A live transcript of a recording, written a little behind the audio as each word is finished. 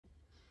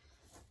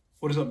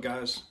What is up,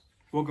 guys?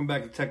 Welcome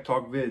back to Tech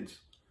Talk Vids.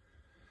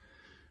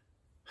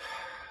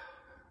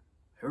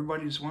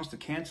 Everybody just wants to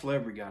cancel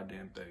every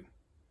goddamn thing.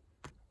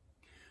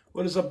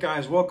 What is up,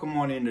 guys? Welcome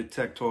on into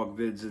Tech Talk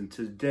Vids. And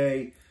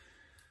today,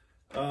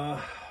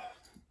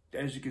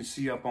 as you can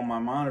see up on my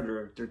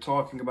monitor, they're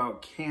talking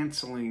about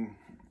canceling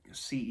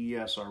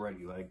CES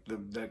already. Like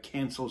the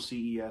cancel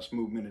CES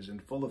movement is in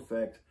full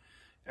effect.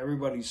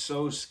 Everybody's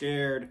so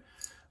scared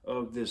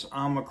of this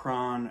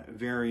Omicron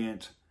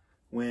variant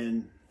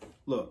when,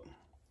 look,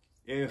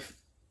 if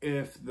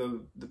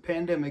the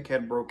pandemic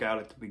had broke out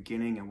at the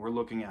beginning and we're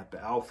looking at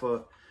the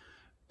Alpha,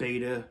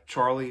 Beta,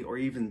 Charlie, or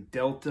even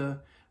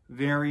Delta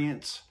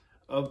variants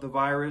of the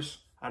virus,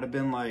 I'd have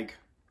been like,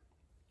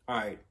 all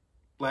right,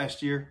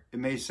 last year, it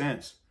made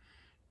sense.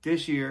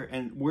 This year,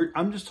 and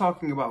I'm just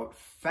talking about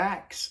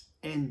facts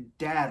and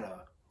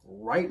data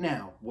right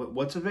now,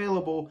 what's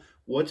available,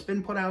 what's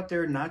been put out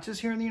there, not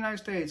just here in the United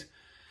States,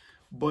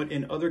 but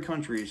in other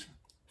countries.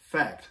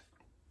 Fact.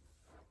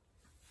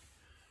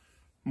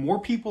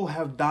 More people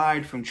have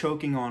died from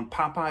choking on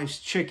Popeye's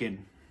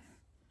chicken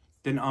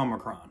than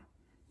Omicron.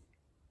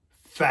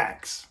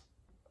 Facts.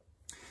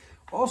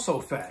 Also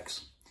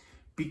facts.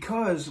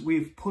 Because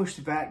we've pushed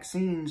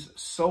vaccines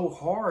so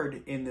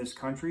hard in this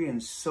country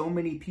and so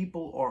many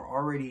people are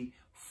already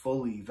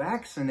fully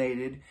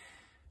vaccinated,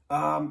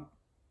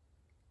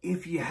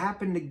 if you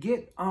happen to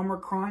get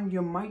Omicron,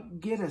 you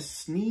might get a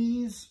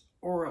sneeze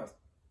or a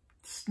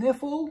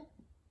sniffle,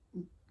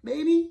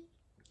 maybe.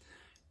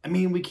 I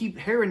mean, we keep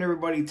hearing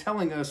everybody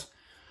telling us,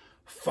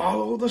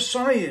 follow the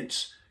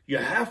science. You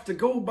have to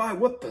go by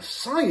what the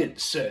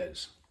science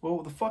says.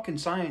 Well, the fucking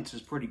science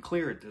is pretty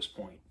clear at this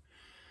point.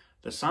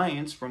 The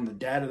science from the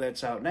data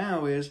that's out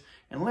now is,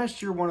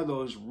 unless you're one of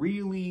those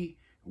really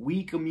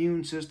weak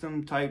immune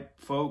system type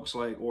folks,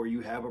 or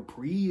you have a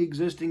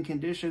pre-existing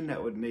condition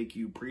that would make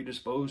you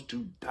predisposed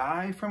to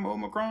die from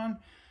Omicron,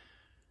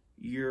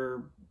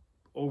 you're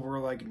over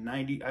like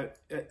 90.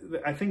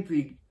 I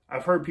think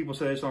I've heard people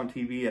say this on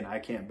TV, and I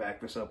can't back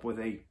this up with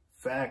a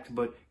fact,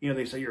 but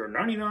they say you're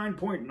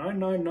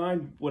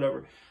 99.999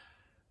 whatever.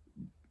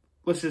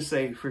 Let's just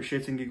say, for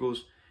shits and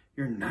giggles,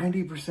 you're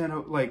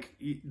 90%, like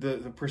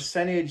the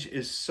percentage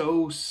is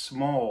so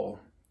small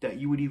that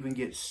you would even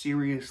get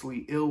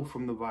seriously ill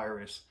from the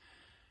virus.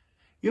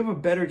 You have a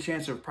better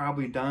chance of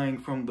probably dying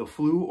from the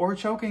flu or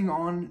choking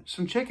on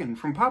some chicken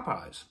from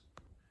Popeyes.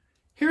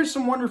 Here's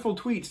some wonderful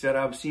tweets that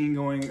I've seen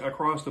going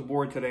across the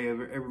board today.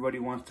 Everybody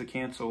wants to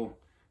cancel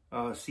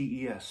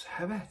CES.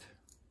 Have it.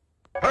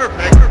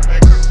 Perfect.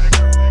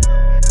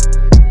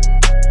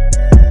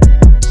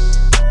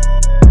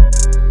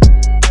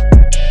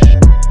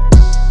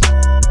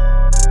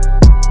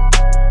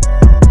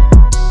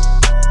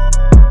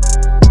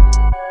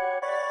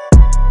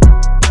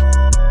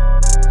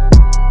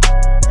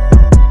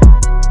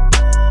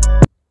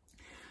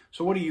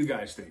 So what do you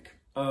guys think?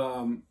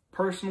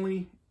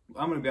 Personally,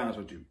 I'm going to be honest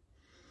with you.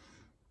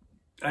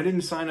 I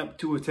didn't sign up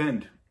to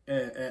attend,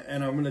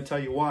 and I'm going to tell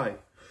you why.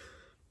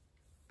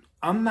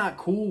 I'm not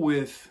cool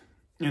with,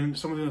 and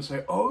someone's going to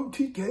say, oh,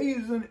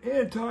 TK is an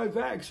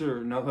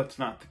anti-vaxxer. No, that's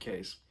not the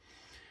case.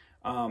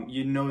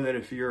 You know that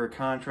if you're a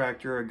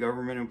contractor, a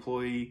government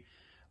employee,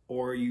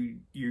 or you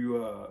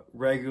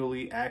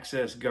regularly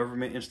access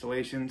government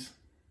installations,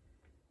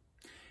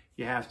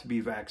 you have to be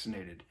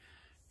vaccinated.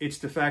 It's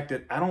the fact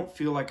that I don't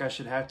feel like I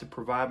should have to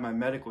provide my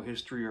medical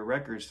history or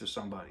records to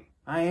somebody.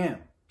 I am.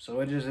 So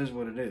it just is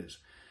what it is.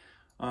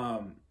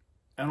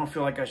 I don't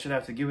feel like I should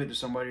have to give it to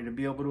somebody to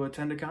be able to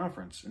attend a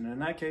conference. And in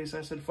that case,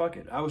 I said, fuck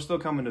it. I was still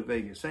coming to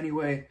Vegas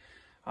anyway.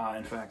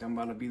 In fact, I'm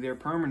about to be there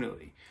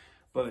permanently.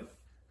 But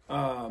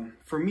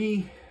for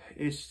me,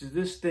 it's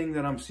this thing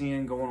that I'm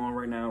seeing going on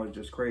right now is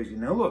just crazy.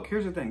 Now, look,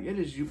 here's the thing. It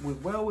is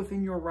well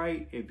within your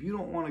right. If you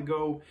don't want to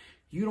go,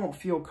 you don't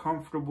feel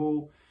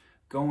comfortable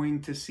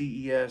going to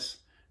CES,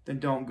 then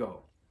don't go.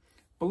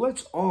 But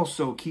let's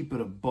also keep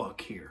it a buck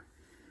here.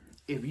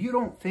 If you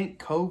don't think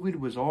COVID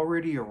was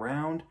already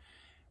around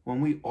when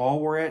we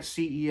all were at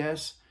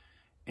CES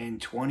in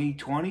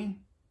 2020,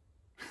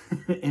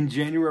 in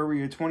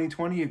January of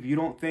 2020, if you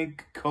don't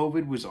think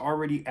COVID was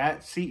already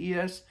at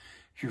CES,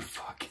 you're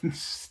fucking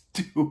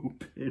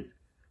stupid.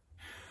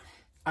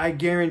 I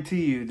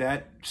guarantee you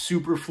that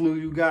super flu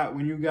you got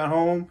when you got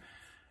home,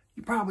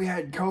 you probably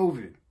had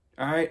COVID.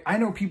 All right, I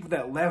know people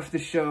that left the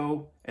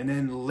show and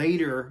then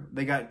later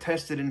they got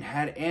tested and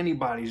had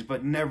antibodies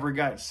but never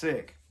got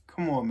sick.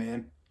 Come on,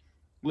 man.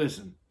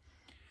 Listen,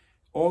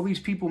 all these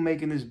people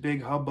making this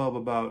big hubbub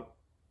about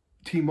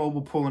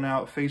T-Mobile pulling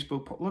out,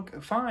 Facebook,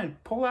 look, fine,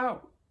 pull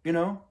out,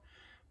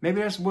 Maybe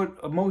that's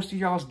what most of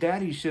y'all's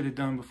daddies should have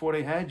done before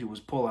they had you, was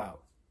pull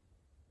out.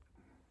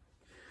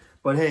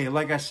 But hey,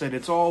 like I said,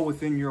 it's all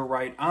within your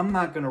right. I'm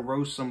not going to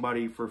roast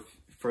somebody for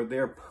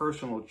their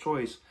personal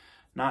choice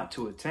not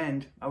to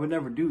attend. I would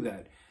never do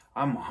that.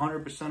 I'm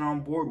 100%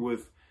 on board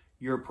with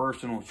your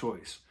personal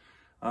choice.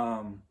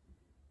 And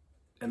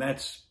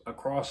that's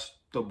across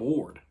the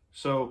board.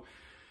 So,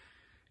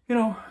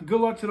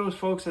 good luck to those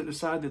folks that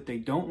decide that they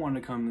don't want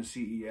to come to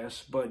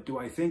CES. But do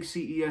I think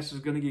CES is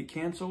going to get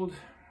canceled?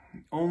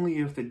 only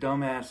if the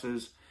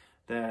dumbasses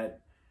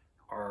that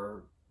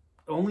are,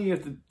 only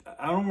if the,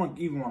 I don't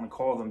even want to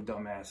call them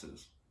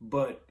dumbasses,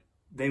 but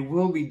they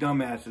will be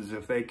dumbasses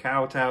if they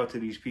kowtow to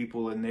these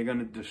people and they're going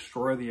to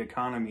destroy the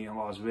economy in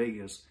Las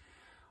Vegas,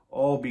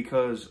 all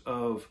because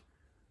of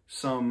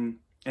some,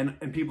 and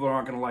people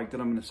aren't going to like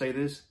that I'm going to say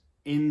this,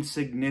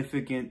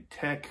 insignificant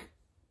tech,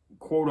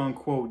 quote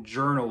unquote,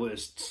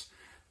 journalists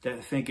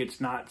that think it's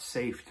not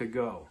safe to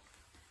go.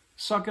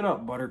 Suck it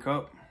up,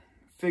 Buttercup.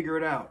 Figure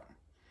it out.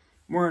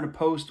 We're in a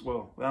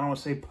well, I don't want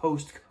to say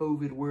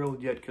post-COVID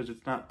world yet because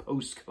it's not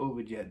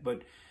post-COVID yet,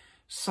 but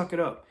suck it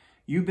up.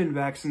 You've been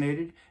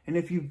vaccinated, and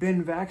if you've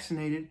been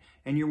vaccinated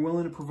and you're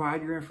willing to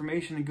provide your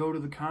information and go to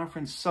the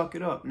conference, suck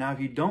it up. Now, if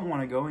you don't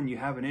want to go and you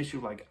have an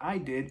issue like I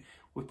did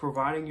with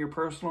providing your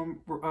personal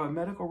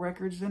medical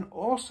records, then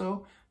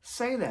also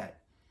say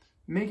that.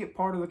 Make it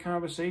part of the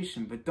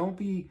conversation, but don't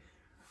be,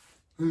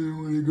 I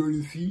don't want to go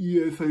to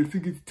CES, I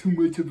think it's too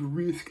much of a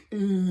risk.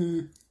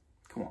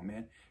 Come on,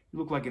 man. You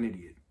look like an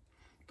idiot.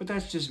 But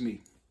that's just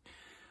me.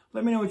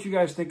 Let me know what you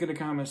guys think in the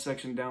comment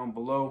section down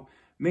below.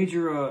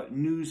 Major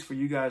news for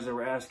you guys that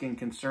were asking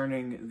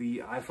concerning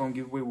the iPhone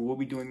giveaway. We'll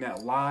be doing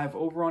that live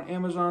over on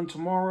Amazon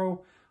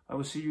tomorrow. I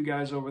will see you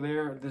guys over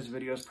there. This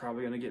video is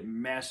probably going to get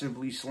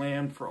massively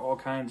slammed for all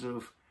kinds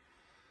of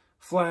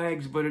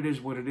flags, but it is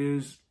what it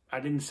is. I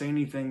didn't say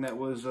anything that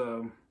was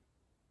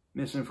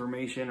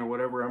misinformation or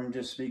whatever. I'm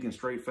just speaking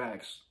straight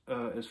facts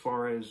as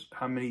far as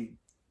how many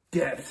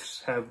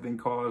deaths have been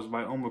caused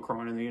by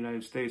Omicron in the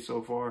United States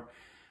so far.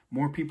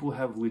 More people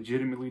have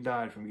legitimately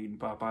died from eating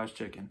Popeye's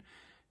chicken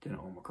than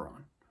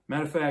Omicron.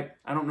 Matter of fact,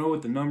 I don't know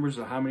what the numbers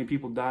of how many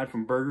people died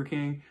from Burger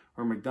King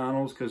or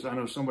McDonald's, because I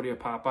know somebody at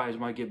Popeyes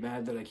might get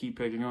mad that I keep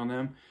picking on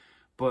them.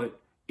 But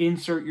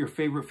insert your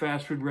favorite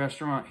fast food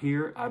restaurant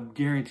here. I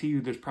guarantee you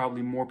there's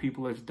probably more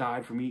people that's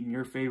died from eating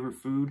your favorite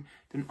food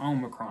than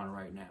Omicron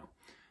right now.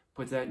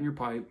 Put that in your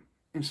pipe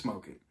and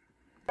smoke it.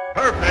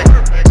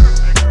 Perfect.